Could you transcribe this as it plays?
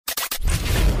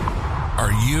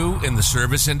you in the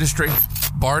service industry?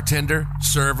 Bartender,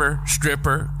 server,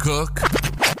 stripper, cook?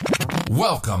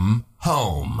 Welcome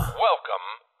home. Welcome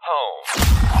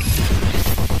home.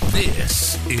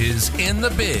 This is In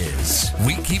the Biz.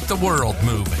 We keep the world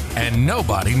moving, and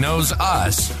nobody knows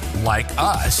us like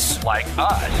us. Like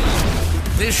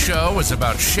us. This show is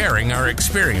about sharing our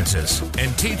experiences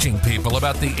and teaching people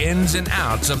about the ins and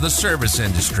outs of the service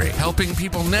industry, helping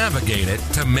people navigate it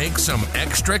to make some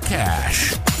extra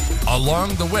cash.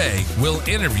 Along the way, we'll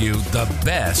interview the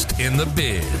best in the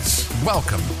biz.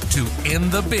 Welcome to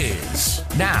In the Biz.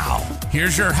 Now,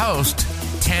 here's your host,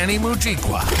 Tani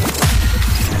Mujikwa.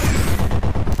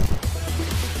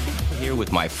 Here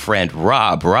with my friend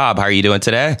Rob. Rob, how are you doing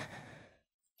today?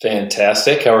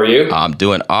 Fantastic. How are you? I'm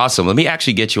doing awesome. Let me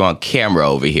actually get you on camera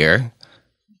over here.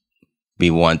 Be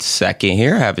 1 second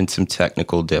here, having some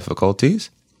technical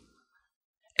difficulties.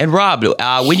 And Rob,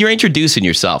 when you're introducing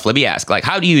yourself, let me ask, like,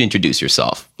 how do you introduce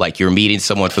yourself? Like you're meeting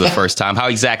someone for the first time. How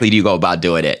exactly do you go about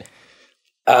doing it?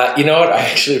 You know what? I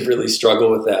actually really struggle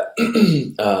with that.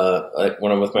 Like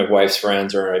when I'm with my wife's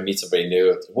friends or I meet somebody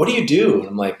new, what do you do? And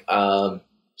I'm like, I'm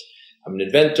an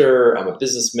inventor, I'm a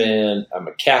businessman, I'm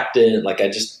a captain. Like I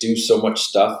just do so much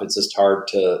stuff. It's just hard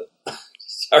to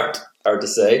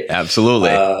say.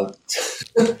 Absolutely.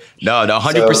 No,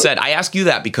 100%. So, I ask you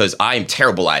that because I'm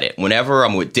terrible at it. Whenever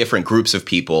I'm with different groups of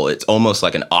people, it's almost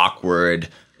like an awkward,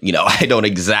 I don't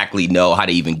exactly know how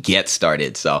to even get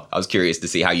started. So I was curious to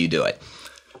see how you do it.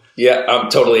 Yeah, I'm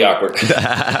totally awkward.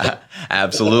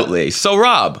 Absolutely. So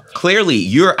Rob, clearly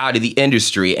you're out of the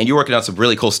industry and you're working on some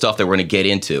really cool stuff that we're going to get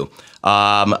into.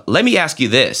 Let me ask you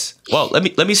this. Well,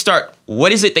 let me start.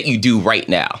 What is it that you do right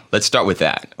now? Let's start with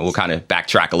that. And we'll kind of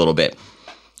backtrack a little bit.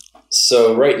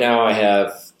 So right now I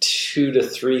have 2 to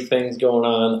 3 things going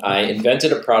on. I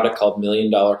invented a product called $1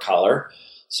 Million Collar.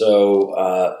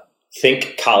 So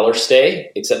think collar stay,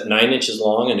 except 9 inches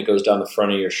long, and it goes down the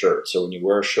front of your shirt. So when you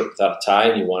wear a shirt without a tie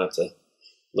and you want it to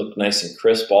look nice and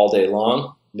crisp all day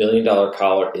long, $1 Million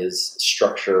Collar is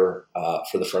structure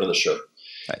for the front of the shirt.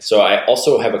 Nice. So I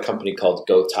also have a company called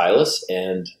Go Tieless,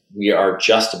 and we are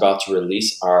just about to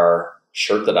release our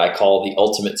shirt that I call the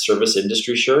Ultimate Service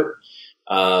Industry shirt.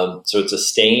 So it's a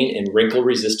stain and wrinkle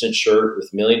resistant shirt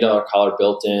with $1 Million Collar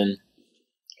built in,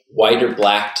 white or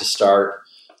black to start.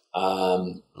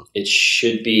 It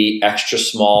should be extra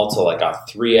small to like a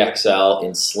 3XL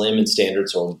in slim and standard.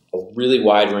 So a really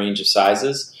wide range of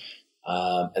sizes.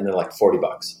 And they're like $40.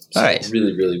 So nice.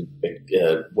 Really, really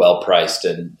well priced,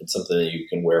 and it's something that you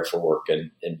can wear for work and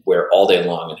wear all day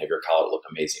long and have your collar look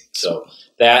amazing. So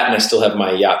that, and I still have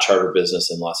my yacht charter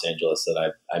business in Los Angeles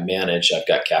that I manage. I've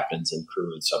got captains and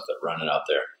crew and stuff that run it out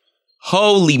there.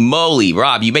 Holy moly,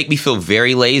 Rob, you make me feel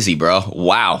very lazy, bro.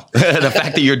 Wow. The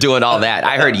fact that you're doing all that.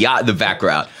 I heard yacht in the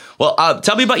background. Well,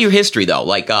 tell me about your history, though.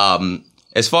 Like,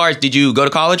 as far as, did you go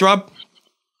to college, Rob?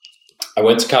 I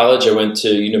went to college. I went to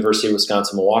University of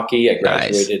Wisconsin-Milwaukee. I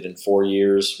graduated in 4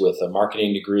 years with a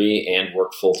marketing degree and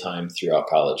worked full-time throughout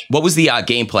college. What was the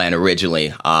game plan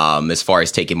originally as far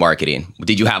as taking marketing?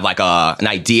 Did you have like an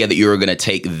idea that you were going to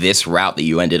take this route that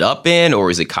you ended up in, or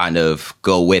is it kind of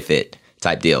go with it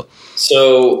type deal?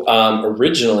 So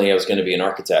originally I was going to be an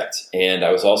architect, and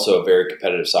I was also a very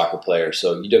competitive soccer player.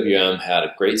 So UWM had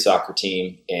a great soccer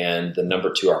team and the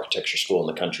number 2 architecture school in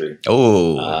the country.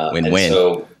 Oh, win-win.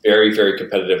 So very, very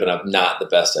competitive, and I'm not the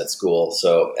best at school.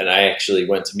 So, and I actually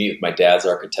went to meet with my dad's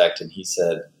architect, and he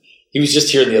said, he was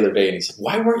just here the other day, and he said,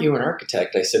 "Why weren't you an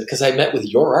architect?" I said, "Because I met with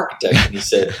your architect." And he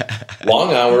said,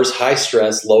 "Long hours, high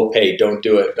stress, low pay, don't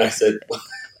do it." And I said,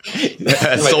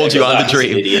 sold you on the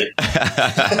dream. Idiot.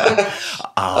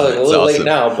 A little late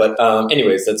now, but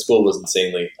anyways, that school was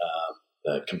insanely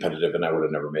competitive, and I would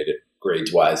have never made it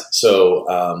grades wise. So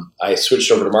I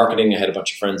switched over to marketing. I had a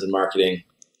bunch of friends in marketing,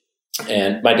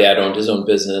 and my dad owned his own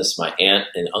business. My aunt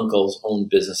and uncles owned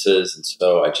businesses, and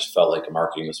so I just felt like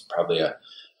marketing was probably a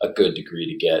good degree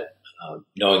to get,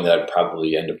 knowing that I'd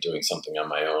probably end up doing something on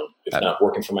my own, if not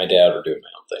working for my dad or doing my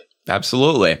own thing.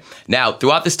 Absolutely. Now,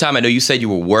 throughout this time, I know you said you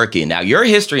were working. Now, your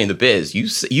history in the biz,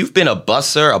 you've been a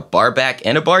busser, a barback,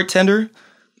 and a bartender.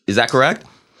 Is that correct?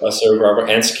 Busser, barber,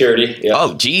 and security. Yeah.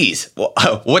 Oh, geez. Well,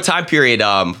 what time period?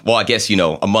 Well, I guess,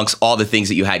 amongst all the things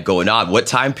that you had going on, what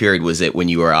time period was it when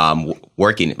you were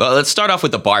working? Well, let's start off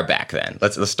with the barback then.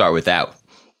 Let's start with that.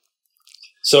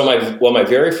 So my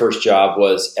very first job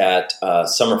was at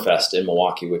Summerfest in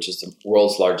Milwaukee, which is the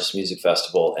world's largest music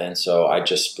festival. And so I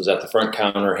just was at the front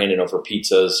counter handing over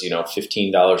pizzas,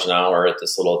 $15 an hour at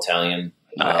this little Italian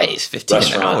nice, $15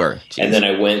 restaurant. an hour. Jeez. And then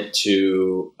I went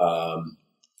to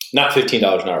Not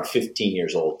 $15 an hour, 15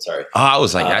 years old. Sorry. Oh, I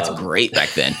was like, that's great back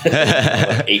then.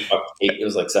 Like it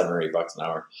was like $7 or $8 an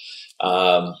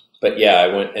hour. But yeah,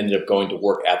 I ended up going to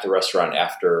work at the restaurant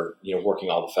after, working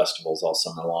all the festivals all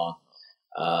summer long.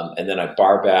 And then I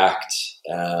bar backed,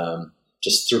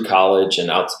 just through college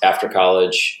and out after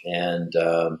college, and,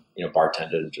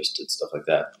 bartended and just did stuff like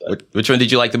that. But, which one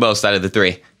did you like the most out of the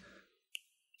three?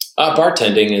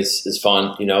 bartending is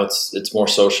fun. It's more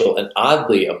social. And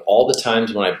oddly, of all the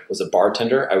times when I was a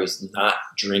bartender, I was not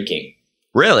drinking.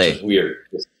 Really? Which is weird.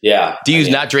 Yeah. Do you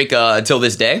not drink until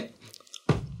this day?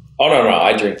 Oh, no,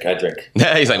 I drink.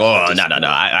 He's like, oh, no.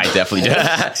 I definitely do.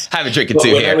 I haven't drinking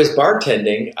too when here. I was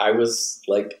bartending, I was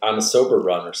like on a sober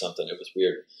run or something. It was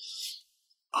weird.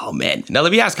 Oh, man. Now,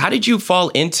 let me ask, how did you fall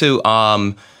into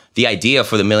the idea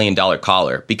for the $1 Million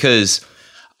Collar? Because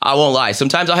I won't lie,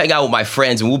 sometimes I'll hang out with my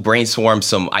friends and we'll brainstorm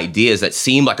some ideas that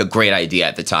seem like a great idea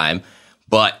at the time.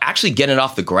 But actually getting it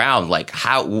off the ground, like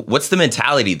what's the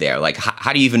mentality there? Like,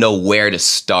 how do you even know where to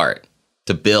start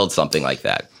to build something like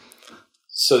that?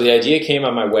 So the idea came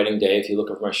on my wedding day. If you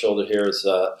look over my shoulder here is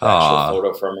an actual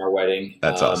photo from our wedding.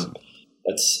 That's awesome.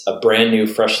 It's a brand new,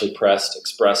 freshly pressed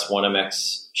Express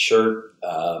 1MX shirt,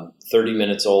 30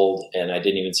 minutes old, and I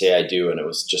didn't even say I do, and it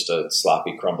was just a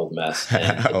sloppy, crumbled mess.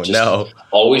 And Oh, no.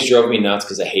 Always drove me nuts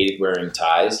because I hated wearing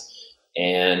ties.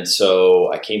 And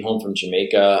so I came home from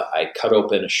Jamaica, I cut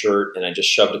open a shirt, and I just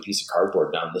shoved a piece of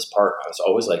cardboard down this part. I was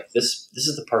always like, this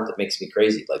is the part that makes me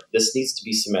crazy. Like, this needs to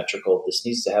be symmetrical. This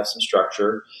needs to have some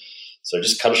structure. So I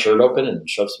just cut a shirt open and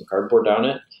shoved some cardboard down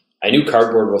it. I knew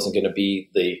cardboard wasn't going to be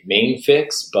the main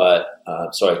fix, but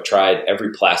so I tried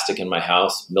every plastic in my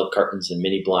house, milk cartons and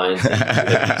mini blinds, and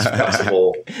these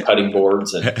flexible cutting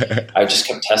boards. And I just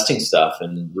kept testing stuff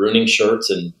and ruining shirts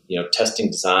and, testing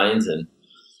designs. And,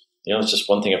 it's just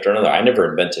one thing after another. I never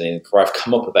invented anything before. I've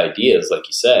come up with ideas, like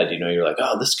you said, you're like,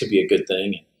 oh, this could be a good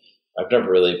thing. I've never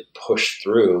really pushed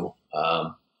through.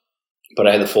 But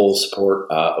I had the full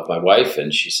support of my wife,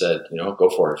 and she said, go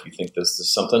for it if you think this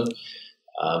is something.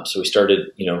 So we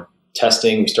started,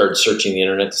 testing. We started searching the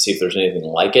internet to see if there's anything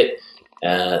like it.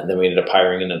 And then we ended up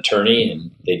hiring an attorney,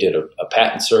 and they did a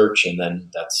patent search. And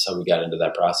then that's how we got into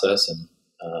that process. And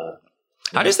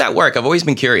how does that work? I've always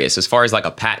been curious as far as like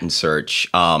a patent search.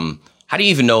 How do you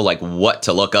even know like what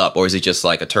to look up? Or is it just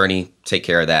like attorney, take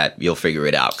care of that, you'll figure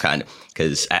it out kind of?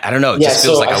 Because I don't know, it just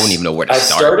feels like I wouldn't even know where to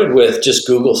start. I started with just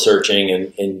Google searching,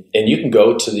 and you can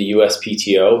go to the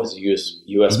USPTO, the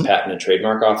US Patent and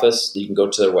Trademark Office. You can go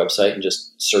to their website and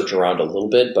just search around a little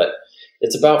bit, but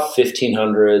it's about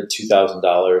 $1,500,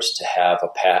 $2,000 to have a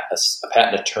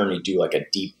patent attorney do like a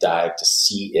deep dive to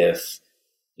see if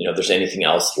there's anything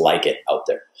else like it out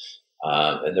there.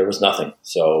 And there was nothing.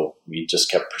 So we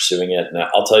just kept pursuing it. And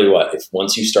I'll tell you what, if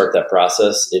once you start that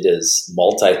process, it is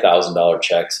multi-$1,000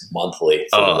 checks monthly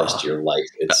for the rest of your life.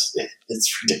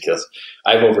 It's ridiculous.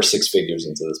 I have over 6 figures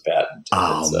into this patent.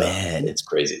 Oh, man. It's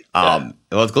crazy. Well,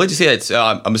 it's glad to see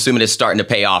that. I'm assuming it's starting to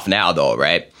pay off now though,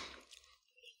 right?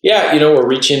 Yeah. We're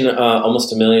reaching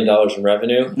almost $1 million in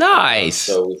revenue. Nice.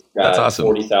 So we've got awesome.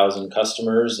 40,000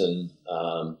 customers and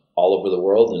all over the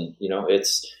world. And,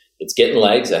 it's getting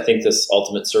legs. I think this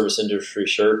ultimate service industry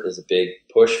shirt is a big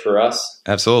push for us.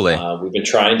 Absolutely. We've been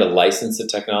trying to license the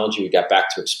technology. We got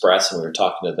back to Express and we were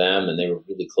talking to them, and they were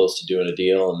really close to doing a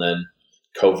deal. And then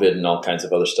COVID and all kinds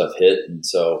of other stuff hit. And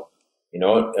so,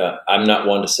 I'm not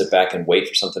one to sit back and wait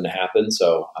for something to happen.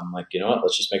 So I'm like,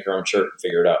 let's just make our own shirt and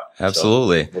figure it out.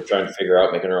 Absolutely. So we're trying to figure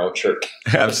out making our own shirt.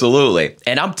 Absolutely.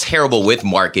 And I'm terrible with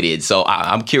marketing. So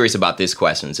I'm curious about this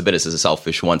question. It's a bit of a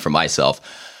selfish one for myself.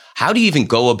 How do you even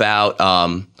go about,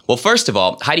 well, first of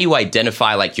all, how do you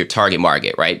identify like your target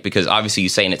market, right? Because obviously you're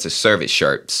saying it's a service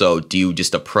shirt. So do you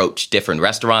just approach different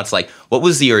restaurants? Like what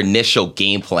was your initial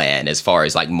game plan as far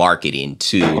as like marketing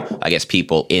to, I guess,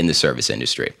 people in the service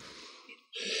industry?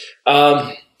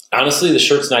 Honestly, the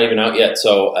shirt's not even out yet.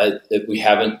 So we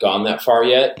haven't gone that far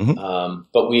yet.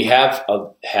 But we have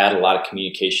had a lot of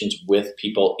communications with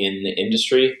people in the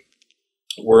industry.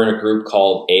 We're in a group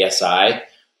called ASI,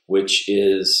 which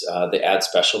is the ad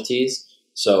specialties.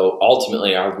 So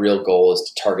ultimately, our real goal is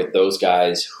to target those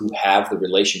guys who have the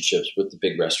relationships with the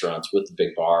big restaurants, with the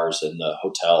big bars and the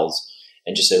hotels,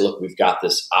 and just say, look, we've got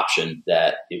this option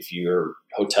that if your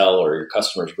hotel or your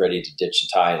customer is ready to ditch a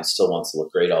tie and still wants to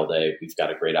look great all day, we've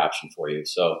got a great option for you.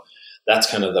 So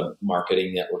that's kind of the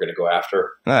marketing that we're going to go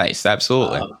after. Nice.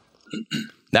 Absolutely.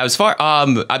 Now, as far,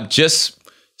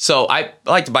 So I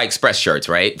like to buy Express shirts,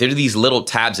 right? There are these little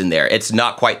tabs in there. It's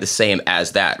not quite the same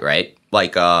as that, right?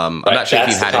 Like, I'm not sure if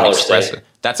you've had an Express. Stay.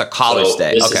 That's a collar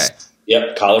stay. Okay.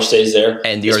 Yep, collar stays there.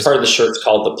 And this part of the shirt's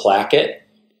called the placket.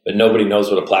 but nobody knows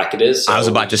what a placket is. So I was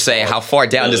about to say, how far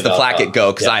down does the placket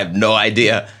go? Because I have no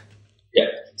idea. Yeah.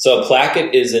 So a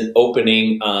placket is an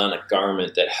opening on a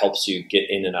garment that helps you get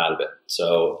in and out of it.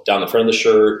 So down the front of the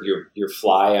shirt, your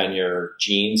fly on your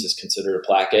jeans is considered a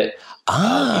placket.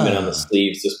 Even on the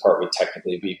sleeves, this part would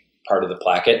technically be part of the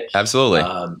placket. Absolutely.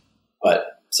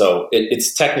 So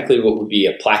it's technically what would be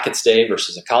a placket stay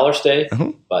versus a collar stay.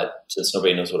 But since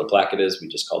nobody knows what a placket is, we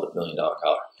just called it $1 Million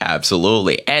Collar.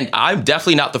 Absolutely. And I'm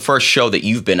definitely not the first show that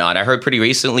you've been on. I heard pretty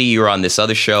recently you were on this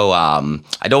other show.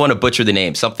 I don't want to butcher the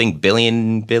name. Something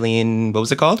billion, what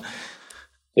was it called? $1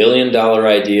 Billion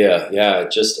Idea. Yeah,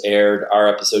 it just aired. Our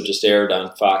episode just aired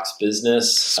on Fox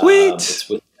Business. Sweet. It's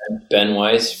with Ben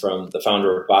Weiss, from the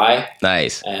founder of Buy.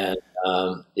 Nice. And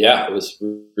it was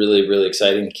really, really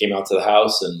exciting. Came out to the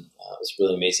house, and it was a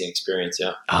really amazing experience.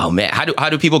 Yeah. Oh man, how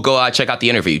do people go check out the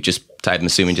interview? I'm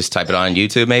assuming just type it on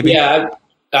YouTube, maybe. Yeah,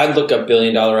 I'd look up $1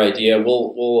 Billion Idea.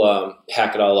 We'll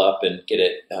hack it all up and get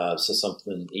it so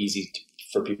something easy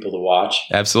for people to watch.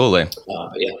 Absolutely.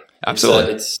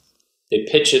 Absolutely. They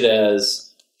pitch it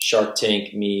as Shark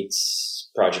Tank meets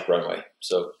Project Runway.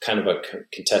 So kind of a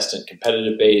contestant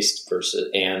competitive based versus,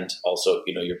 and also,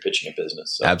 you're pitching a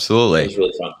business. So absolutely. It was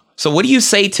really fun. So what do you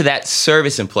say to that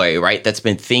service employee, right, that's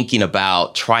been thinking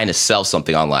about trying to sell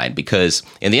something online? Because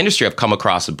in the industry, I've come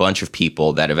across a bunch of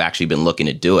people that have actually been looking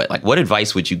to do it. Like, what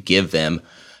advice would you give them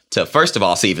to, first of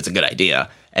all, see if it's a good idea?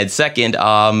 And second,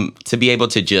 to be able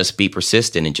to just be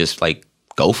persistent and just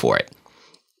go for it?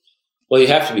 Well, you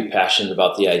have to be passionate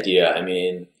about the idea. I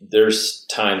mean, there's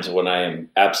times when I am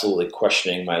absolutely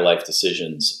questioning my life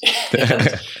decisions.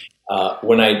 And,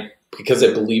 because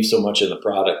I believe so much in the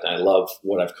product and I love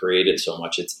what I've created so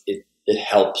much, it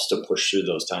helps to push through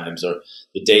those times. Or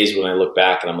the days when I look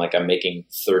back and I'm making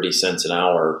 30 cents an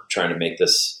hour trying to make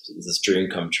this dream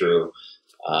come true.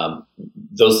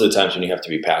 Those are the times when you have to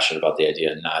be passionate about the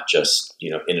idea and not just,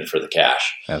 in it for the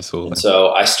cash. Absolutely. And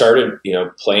so I started,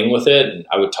 playing with it, and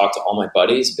I would talk to all my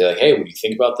buddies and be like, hey, what do you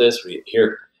think about this?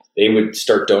 Here, they would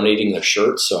start donating their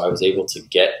shirts. So I was able to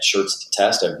get shirts to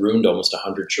test. I ruined almost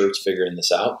 100 shirts figuring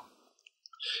this out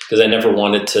because I never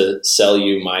wanted to sell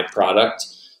you my product,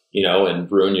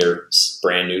 and ruin your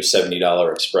brand new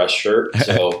 $70 Express shirt.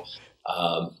 So,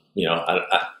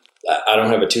 I don't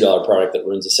have a $2 product that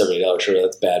ruins a $70 shirt.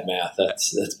 That's bad math.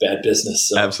 That's bad business.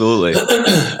 So, absolutely.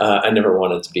 I never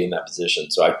wanted to be in that position.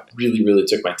 So I really, really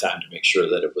took my time to make sure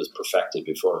that it was perfected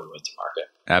before we went to market.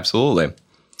 Absolutely.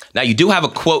 Now, you do have a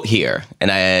quote here,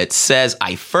 and it says,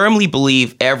 I firmly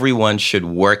believe everyone should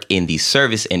work in the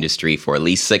service industry for at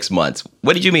least 6 months.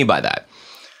 What did you mean by that?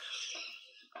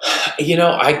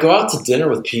 I go out to dinner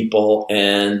with people,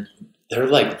 and they're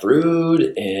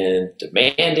rude and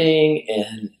demanding,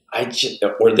 and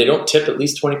or they don't tip at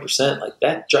least 20%.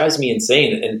 That drives me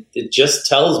insane. And it just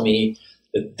tells me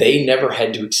that they never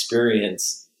had to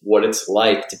experience what it's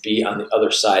like to be on the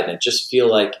other side. And I just feel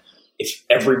like if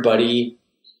everybody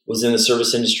was in the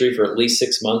service industry for at least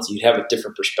 6 months, you'd have a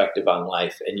different perspective on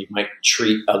life, and you might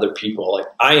treat other people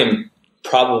I am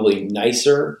probably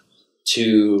nicer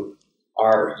to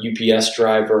our UPS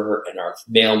driver and our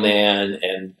mailman,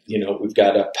 and we've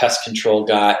got a pest control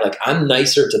guy. I'm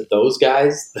nicer to those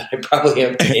guys than I probably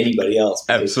am to anybody else.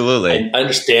 Absolutely. I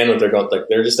understand what they're going.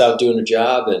 They're just out doing a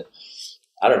job, and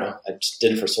I don't know. I just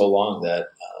did it for so long that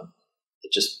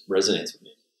it just resonates with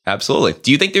me. Absolutely.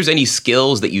 Do you think there's any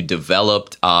skills that you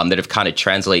developed that have kind of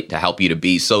translate to help you to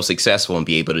be so successful and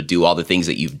be able to do all the things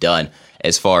that you've done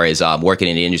as far as working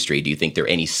in the industry? Do you think there are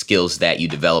any skills that you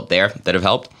developed there that have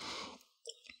helped?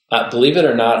 Believe it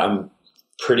or not, I'm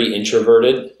pretty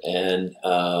introverted, and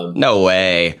no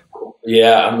way.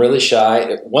 Yeah, I'm really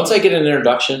shy. Once I get an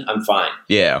introduction, I'm fine.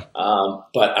 Yeah.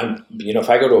 But I'm, if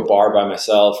I go to a bar by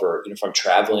myself, or if I'm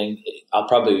traveling, I'll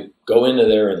probably go into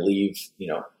there and leave,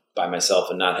 by myself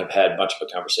and not have had much of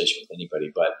a conversation with anybody.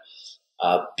 But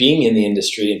being in the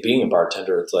industry and being a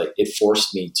bartender, it's it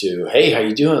forced me to, hey, how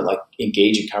you doing?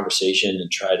 Engage in conversation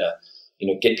and try to,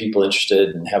 get people interested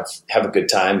and have a good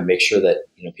time and make sure that,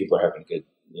 people are having a good,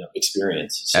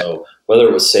 experience. So whether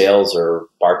it was sales or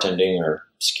bartending or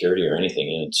security or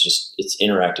anything, it's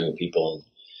interacting with people, and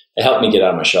it helped me get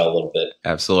out of my shell a little bit.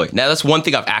 Absolutely. Now, that's one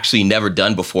thing I've actually never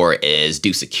done before is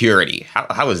do security.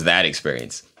 How was that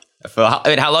experience?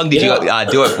 How long did you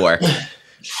do it for?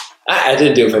 I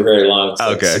didn't do it for very long. It's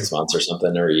okay. 6 months or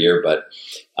something, or a year. But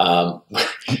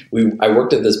I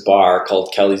worked at this bar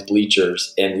called Kelly's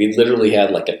Bleachers, and we literally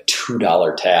had a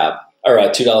 $2 tab or a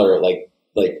 $2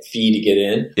 fee to get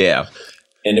in. Yeah.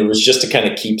 And it was just to kind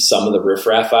of keep some of the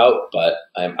riffraff out, but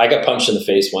I got punched in the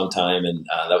face one time, and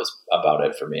that was about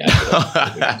it for me.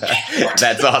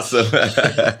 That's awesome.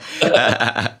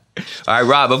 All right,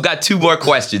 Rob, I've got two more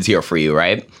questions here for you,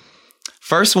 right?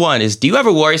 First one is, do you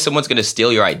ever worry someone's going to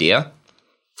steal your idea?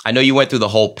 I know you went through the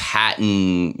whole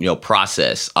patent,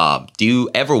 process. Do you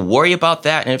ever worry about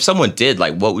that? And if someone did,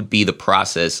 like, what would be the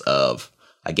process of,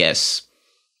 I guess,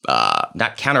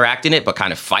 not counteracting it, but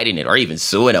kind of fighting it or even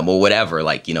suing them or whatever,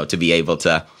 like, to be able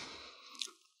to.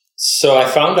 So I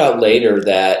found out later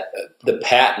that the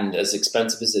patent, as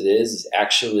expensive as it is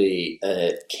actually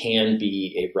can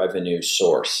be a revenue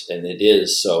source. And it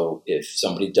is. So if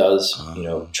somebody does,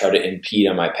 try to impede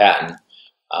on my patent,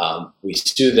 we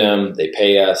sue them, they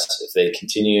pay us. If they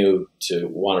continue to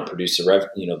want to produce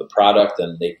the product,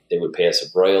 then they would pay us a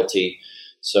royalty.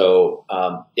 So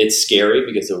it's scary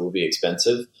because it will be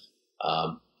expensive.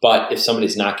 But if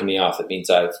somebody's knocking me off, it means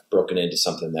I've broken into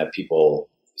something that people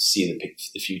see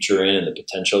the future in and the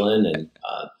potential in. And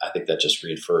I think that just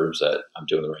reaffirms that I'm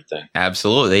doing the right thing.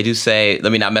 Absolutely. They do say,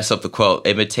 let me not mess up the quote,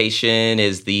 imitation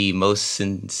is the most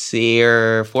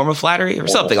sincere form of flattery or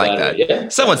something like that. Yeah.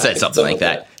 Someone said something like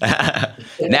that.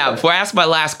 Now, before I ask my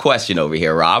last question over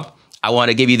here, Rob, I want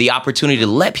to give you the opportunity to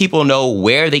let people know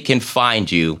where they can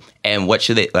find you and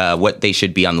what they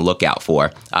should be on the lookout for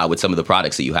with some of the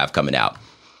products that you have coming out.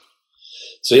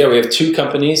 So we have two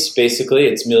companies. Basically,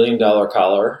 it's $1 Million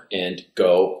Collar and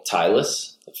Go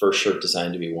Tieless, the first shirt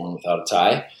designed to be worn without a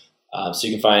tie. So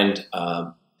you can find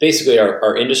basically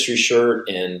our industry shirt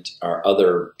and our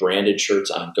other branded shirts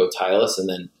on Go Tieless, and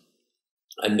then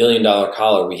a $1 Million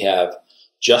Collar. We have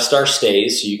just our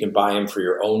stays, so you can buy them for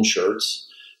your own shirts.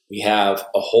 We have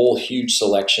a whole huge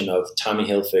selection of Tommy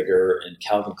Hilfiger and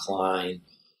Calvin Klein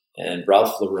and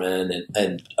Ralph Lauren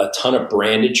and a ton of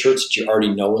branded shirts that you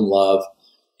already know and love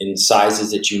in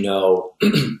sizes that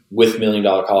with $1 Million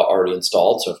Collar already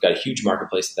installed. So I've got a huge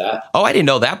marketplace of that. Oh, I didn't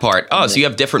know that part. Oh, so you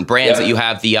have different brands that you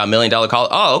have the $1 Million Collar.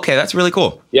 Oh, okay. That's really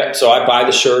cool. Yeah. So I buy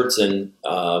the shirts and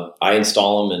I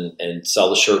install them and sell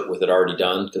the shirt with it already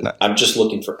done. Because I'm just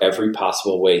looking for every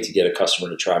possible way to get a customer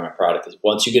to try my product. Because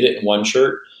once you get it in one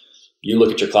shirt, you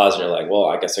look at your closet and you're like, well,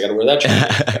 I guess I got to wear that shirt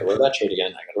again. I got to wear that shirt again.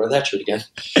 I got to wear that shirt again.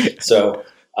 So,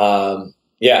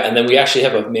 and then we actually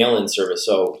have a mail-in service.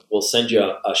 So we'll send you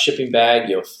a shipping bag.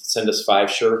 You'll send us 5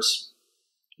 shirts.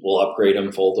 We'll upgrade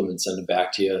them, fold them, and send them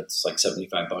back to you. It's like $75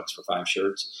 for 5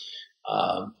 shirts.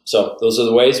 So those are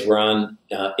the ways. We're on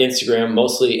Instagram,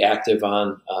 mostly active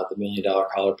on the $1 Million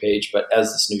Collar page. But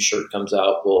as this new shirt comes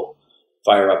out, we'll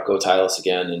fire up Go Tieless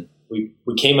again. And we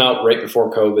came out right before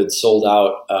COVID, sold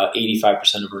out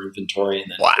 85% of our inventory.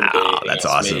 And then wow, that's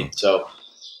awesome. Made. So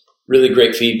really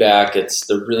great feedback.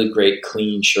 They're really great,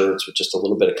 clean shirts with just a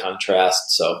little bit of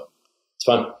contrast. So it's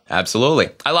fun.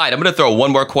 Absolutely. I lied. I'm going to throw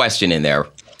one more question in there.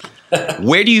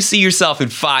 Where do you see yourself in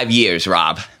 5 years,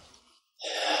 Rob?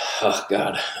 Oh,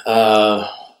 God.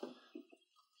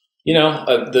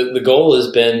 The goal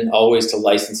has been always to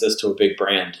license this to a big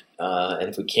brand. And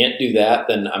if we can't do that,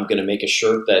 then I'm going to make a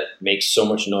shirt that makes so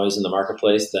much noise in the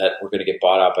marketplace that we're going to get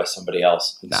bought out by somebody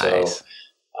else. And nice. So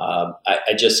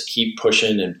I just keep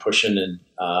pushing and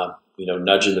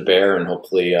nudging the bear, and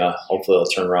hopefully it'll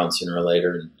turn around sooner or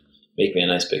later and make me a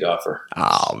nice big offer.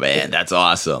 Oh, man, that's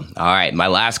awesome. All right. My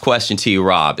last question to you,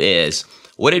 Rob, is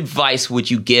what advice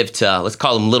would you give to, let's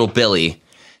call him Little Billy,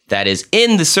 that is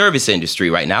in the service industry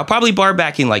right now, probably bar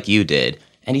backing like you did,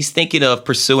 and he's thinking of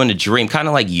pursuing a dream kind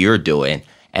of like you're doing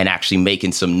and actually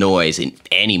making some noise in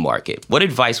any market? What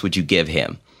advice would you give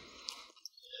him?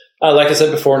 Like I said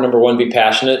before, number 1, be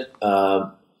passionate.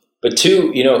 But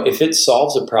 2, if it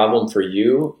solves a problem for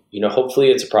you, hopefully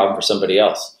it's a problem for somebody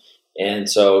else. And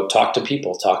so talk to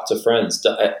people, talk to friends.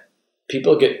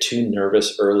 People get too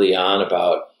nervous early on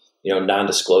about,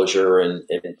 non-disclosure and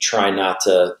try not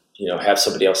to, have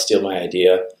somebody else steal my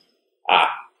idea.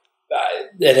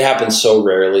 It happens so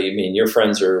rarely. I mean, your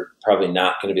friends are probably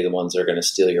not going to be the ones that are going to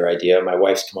steal your idea. My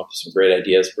wife's come up with some great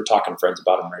ideas. We're talking to friends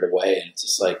about them right away. And it's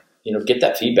just like, get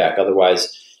that feedback.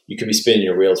 Otherwise, you could be spinning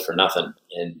your wheels for nothing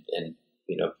and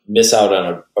miss out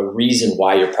on a reason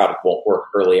why your product won't work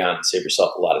early on and save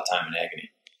yourself a lot of time and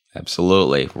agony.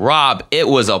 Absolutely. Rob, it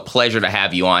was a pleasure to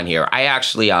have you on here. I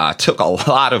actually took a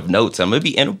lot of notes. I'm going to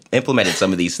be implementing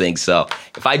some of these things. So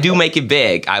if I do make it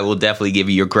big, I will definitely give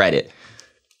you your credit.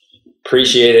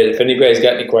 Appreciate it. If anybody's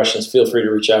got any questions, feel free to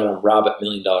reach out on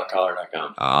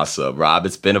rob@milliondollarcollar.com. Awesome. Rob,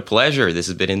 it's been a pleasure. This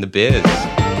has been In the Biz.